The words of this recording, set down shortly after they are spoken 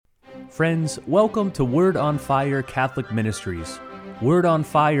Friends, welcome to Word on Fire Catholic Ministries. Word on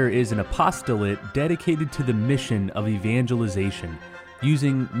Fire is an apostolate dedicated to the mission of evangelization,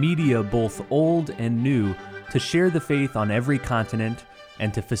 using media both old and new to share the faith on every continent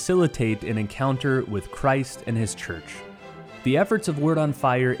and to facilitate an encounter with Christ and His Church. The efforts of Word on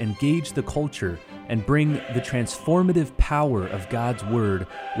Fire engage the culture and bring the transformative power of God's Word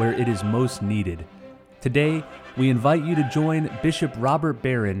where it is most needed. Today, we invite you to join Bishop Robert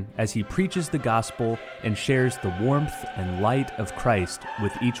Barron as he preaches the gospel and shares the warmth and light of Christ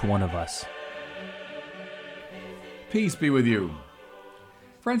with each one of us. Peace be with you.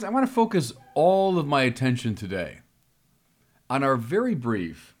 Friends, I want to focus all of my attention today on our very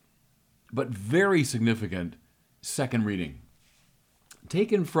brief but very significant second reading,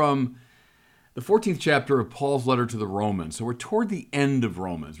 taken from the 14th chapter of Paul's letter to the Romans. So we're toward the end of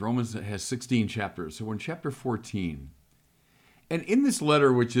Romans. Romans has 16 chapters. So we're in chapter 14. And in this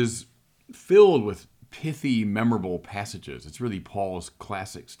letter, which is filled with pithy, memorable passages, it's really Paul's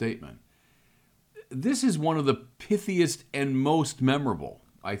classic statement. This is one of the pithiest and most memorable,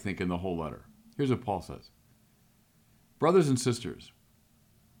 I think, in the whole letter. Here's what Paul says. Brothers and sisters,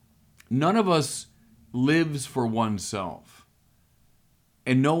 none of us lives for oneself,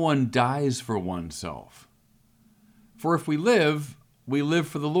 and no one dies for oneself. For if we live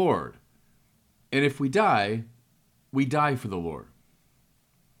for the Lord. And if we die for the Lord.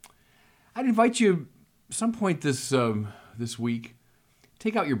 I'd invite you some point this week,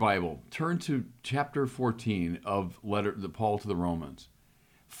 take out your Bible, turn to chapter 14 of Paul to the Romans.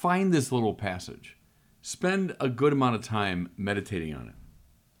 Find this little passage. Spend a good amount of time meditating on it.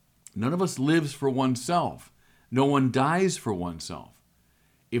 None of us lives for oneself. No one dies for oneself.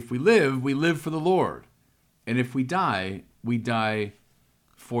 If we live for the Lord. And if we die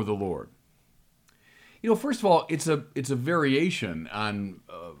for the Lord. You know, first of all, it's a variation on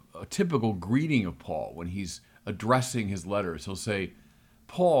a typical greeting of Paul when he's addressing his letters. He'll say,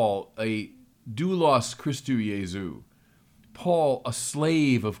 Paul, a doulos Christou Jesu. Paul, a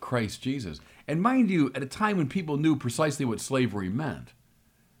slave of Christ Jesus. And mind you, at a time when people knew precisely what slavery meant.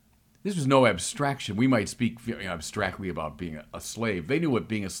 This was no abstraction. We might speak abstractly about being a slave. They knew what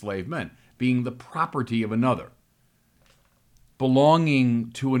being a slave meant. Being the property of another. Belonging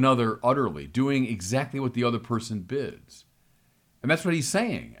to another utterly. Doing exactly what the other person bids. And that's what he's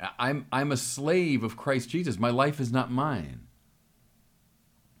saying. I'm a slave of Christ Jesus. My life is not mine.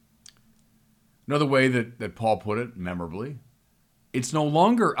 Another way that Paul put it, memorably, it's no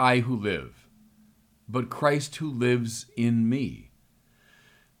longer I who live, but Christ who lives in me.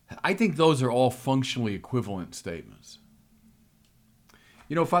 I think those are all functionally equivalent statements.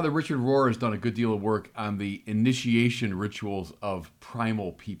 You know, Father Richard Rohr has done a good deal of work on the initiation rituals of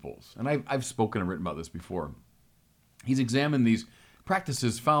primal peoples. And I've spoken and written about this before. He's examined these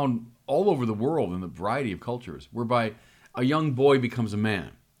practices found all over the world in a variety of cultures, whereby a young boy becomes a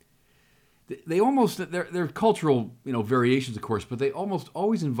man. They're cultural, variations, of course, but they almost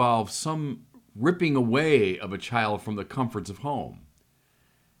always involve some ripping away of a child from the comforts of home.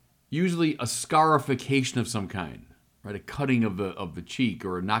 Usually a scarification of some kind, right? A cutting of the cheek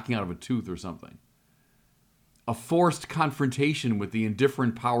or a knocking out of a tooth or something. A forced confrontation with the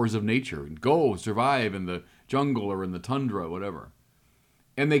indifferent powers of nature. And go survive in the jungle or in the tundra, whatever.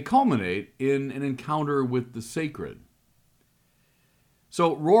 And they culminate in an encounter with the sacred.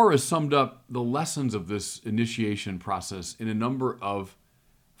 So Rohr has summed up the lessons of this initiation process in a number of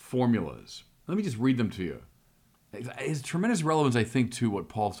formulas. Let me just read them to you. It has tremendous relevance, I think, to what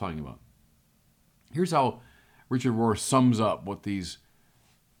Paul's talking about. Here's how Richard Rohr sums up what these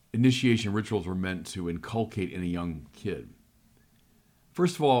initiation rituals were meant to inculcate in a young kid.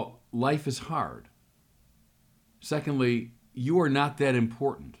 First of all, life is hard. Secondly, you are not that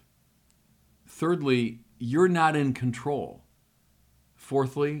important. Thirdly, you're not in control.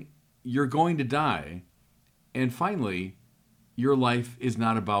 Fourthly, you're going to die. And finally, your life is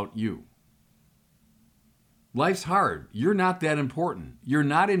not about you. Life's hard. You're not that important. You're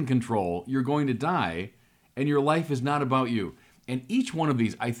not in control. You're going to die, and your life is not about you. And each one of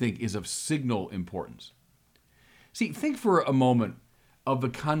these, I think, is of signal importance. See, think for a moment of the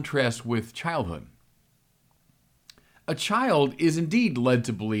contrast with childhood. A child is indeed led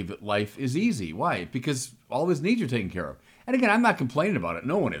to believe that life is easy. Why? Because all his needs are taken care of. And again, I'm not complaining about it.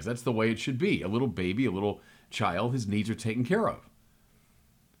 No one is. That's the way it should be. A little baby, a little child, his needs are taken care of.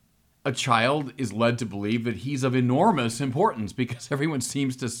 A child is led to believe that he's of enormous importance because everyone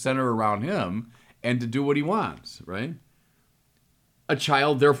seems to center around him and to do what he wants, right? A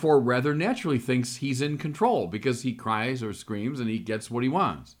child, therefore, rather naturally thinks he's in control because he cries or screams and he gets what he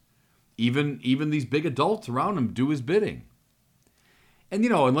wants. Even these big adults around him do his bidding. And,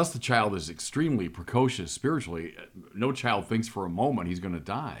 unless the child is extremely precocious spiritually, no child thinks for a moment he's going to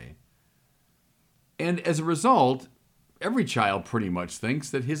die. And as a result, every child pretty much thinks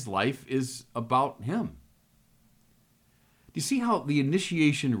that his life is about him. Do you see how the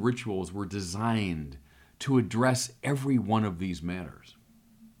initiation rituals were designed to address every one of these matters?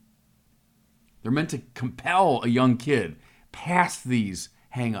 They're meant to compel a young kid past these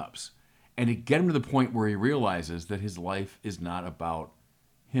hang-ups and to get him to the point where he realizes that his life is not about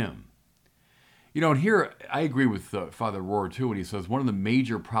him. And here I agree with Father Rohr too when he says one of the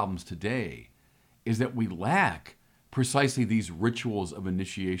major problems today is that we lack precisely these rituals of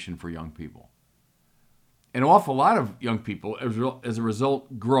initiation for young people. An awful lot of young people, as a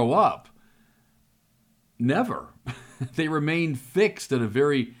result, grow up never. They remain fixed at a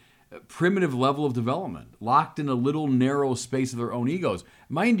very primitive level of development, locked in a little narrow space of their own egos.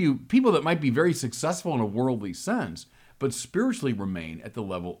 Mind you, people that might be very successful in a worldly sense, but spiritually remain at the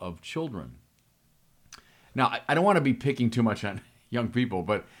level of children. Now, I don't want to be picking too much on young people,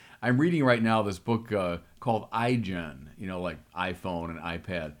 but I'm reading right now this book called iGen, like iPhone and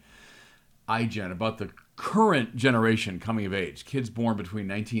iPad. iGen, about the current generation coming of age, kids born between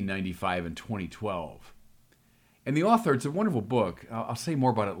 1995 and 2012. And the author, it's a wonderful book, I'll say more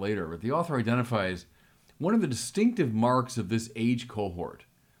about it later, but the author identifies one of the distinctive marks of this age cohort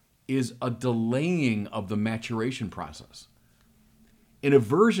is a delaying of the maturation process. An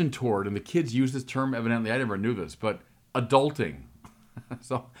aversion toward, and the kids use this term evidently, I never knew this, but adulting.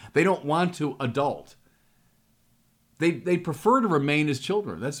 So they don't want to adult. They prefer to remain as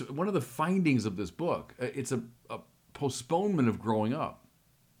children. That's one of the findings of this book. It's a postponement of growing up.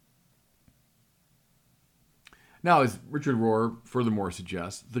 Now, as Richard Rohr furthermore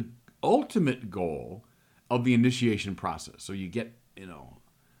suggests, the ultimate goal of the initiation process, so you get,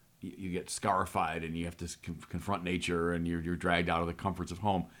 you get scarified and you have to confront nature and you're dragged out of the comforts of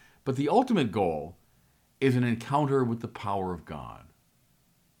home. But the ultimate goal is an encounter with the power of God.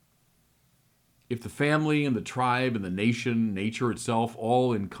 If the family and the tribe and the nation, nature itself,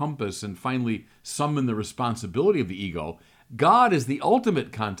 all encompass and finally summon the responsibility of the ego, God is the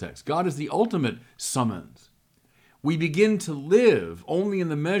ultimate context. God is the ultimate summons. We begin to live only in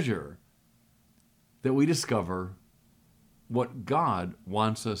the measure that we discover what God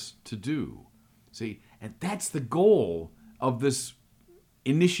wants us to do. See, and that's the goal of this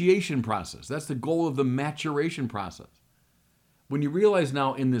initiation process. That's the goal of the maturation process. When you realize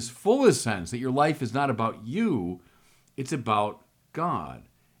now in this fullest sense that your life is not about you, it's about God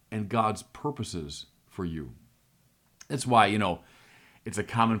and God's purposes for you. That's why, it's a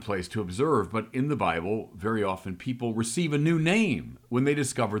commonplace to observe, but in the Bible, very often people receive a new name when they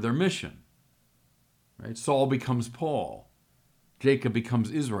discover their mission. Right? Saul becomes Paul. Jacob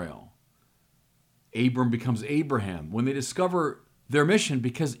becomes Israel. Abram becomes Abraham. When they discover their mission,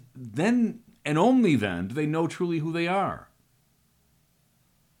 because then and only then do they know truly who they are.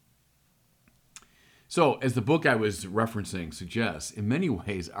 So, as the book I was referencing suggests, in many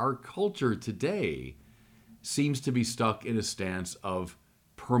ways, our culture today seems to be stuck in a stance of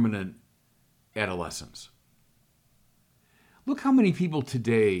permanent adolescence. Look how many people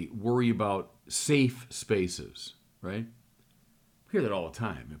today worry about safe spaces, right? We hear that all the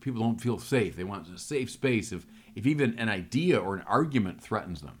time. If people don't feel safe, they want a safe space if even an idea or an argument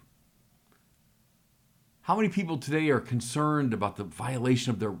threatens them. How many people today are concerned about the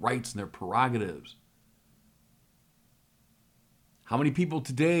violation of their rights and their prerogatives? How many people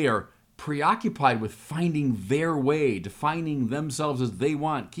today are preoccupied with finding their way, defining themselves as they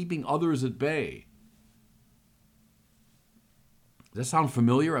want, keeping others at bay? Does that sound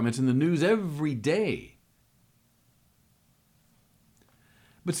familiar? It's in the news every day.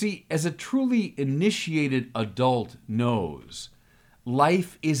 But see, as a truly initiated adult knows,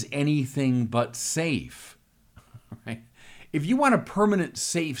 life is anything but safe. Right? If you want a permanent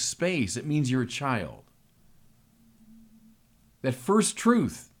safe space, it means you're a child. That first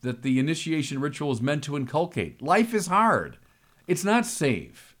truth that the initiation ritual is meant to inculcate. Life is hard. It's not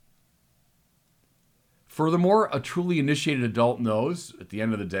safe. Furthermore, a truly initiated adult knows, at the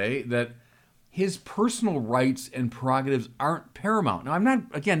end of the day, that his personal rights and prerogatives aren't paramount. Now, I'm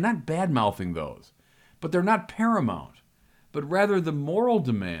not bad-mouthing those, but they're not paramount, but rather the moral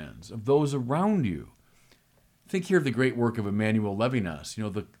demands of those around you. Think here of the great work of Emmanuel Levinas,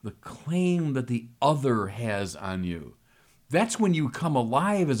 the claim that the other has on you. That's when you come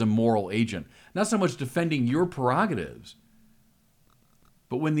alive as a moral agent. Not so much defending your prerogatives,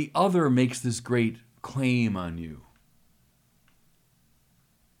 but when the other makes this great claim on you.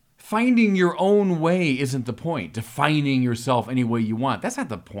 Finding your own way isn't the point. Defining yourself any way you want. That's not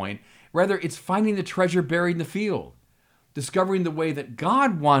the point. Rather, it's finding the treasure buried in the field. discovering the way that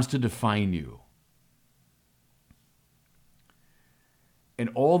God wants to define you. And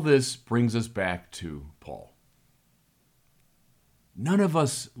all this brings us back to Paul. None of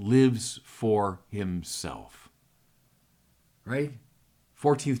us lives for himself. Right?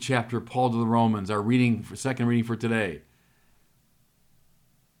 14th chapter, Paul to the Romans, our second reading for today.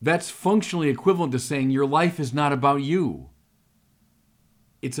 That's functionally equivalent to saying your life is not about you.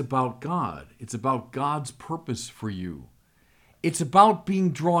 It's about God. It's about God's purpose for you. It's about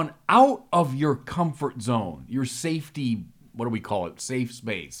being drawn out of your comfort zone, your safety, what do we call it, safe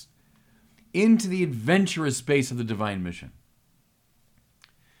space, into the adventurous space of the divine mission.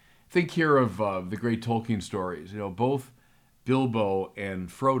 Think here of the great Tolkien stories. Both Bilbo and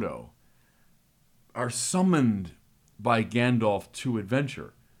Frodo are summoned by Gandalf to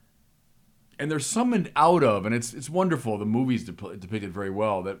adventure. And they're summoned out of, and it's wonderful, the movies depict it very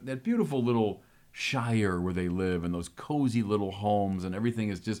well, that beautiful little shire where they live, and those cozy little homes, and everything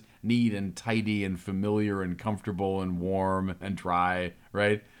is just neat and tidy and familiar and comfortable and warm and dry,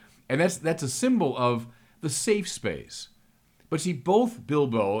 right? And that's a symbol of the safe space. But see, both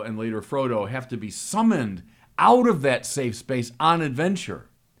Bilbo and later Frodo have to be summoned out of that safe space on adventure.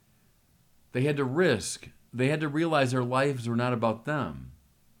 They had to risk. They had to realize their lives were not about them.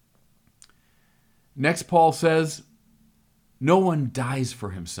 Next, Paul says, no one dies for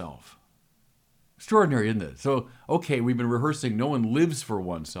himself. Extraordinary, isn't it? So, okay, we've been rehearsing no one lives for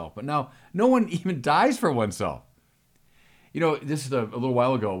oneself, but now no one even dies for oneself. This is a little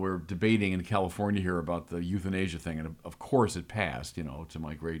while ago, we were debating in California here about the euthanasia thing, and of course it passed, to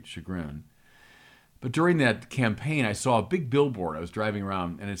my great chagrin. But during that campaign, I saw a big billboard. I was driving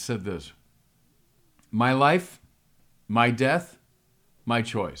around, and it said this: my life, my death, my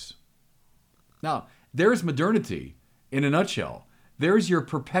choice. Now, there's modernity in a nutshell. There's your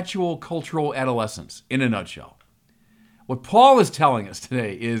perpetual cultural adolescence in a nutshell. What Paul is telling us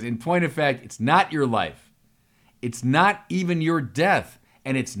today is, in point of fact, it's not your life. It's not even your death,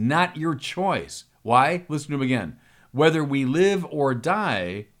 and it's not your choice. Why? Listen to him again. Whether we live or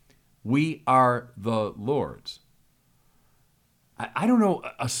die, we are the Lord's. I don't know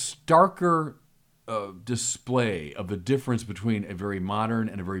a starker display of the difference between a very modern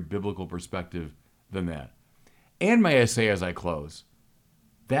and a very biblical perspective than that. And may I say as I close,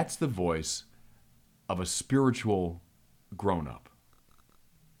 that's the voice of a spiritual grown-up.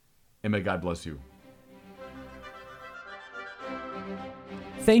 And may God bless you.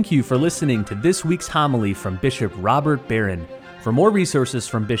 Thank you for listening to this week's homily from Bishop Robert Barron. For more resources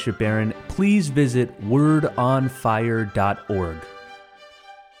from Bishop Barron, please visit wordonfire.org.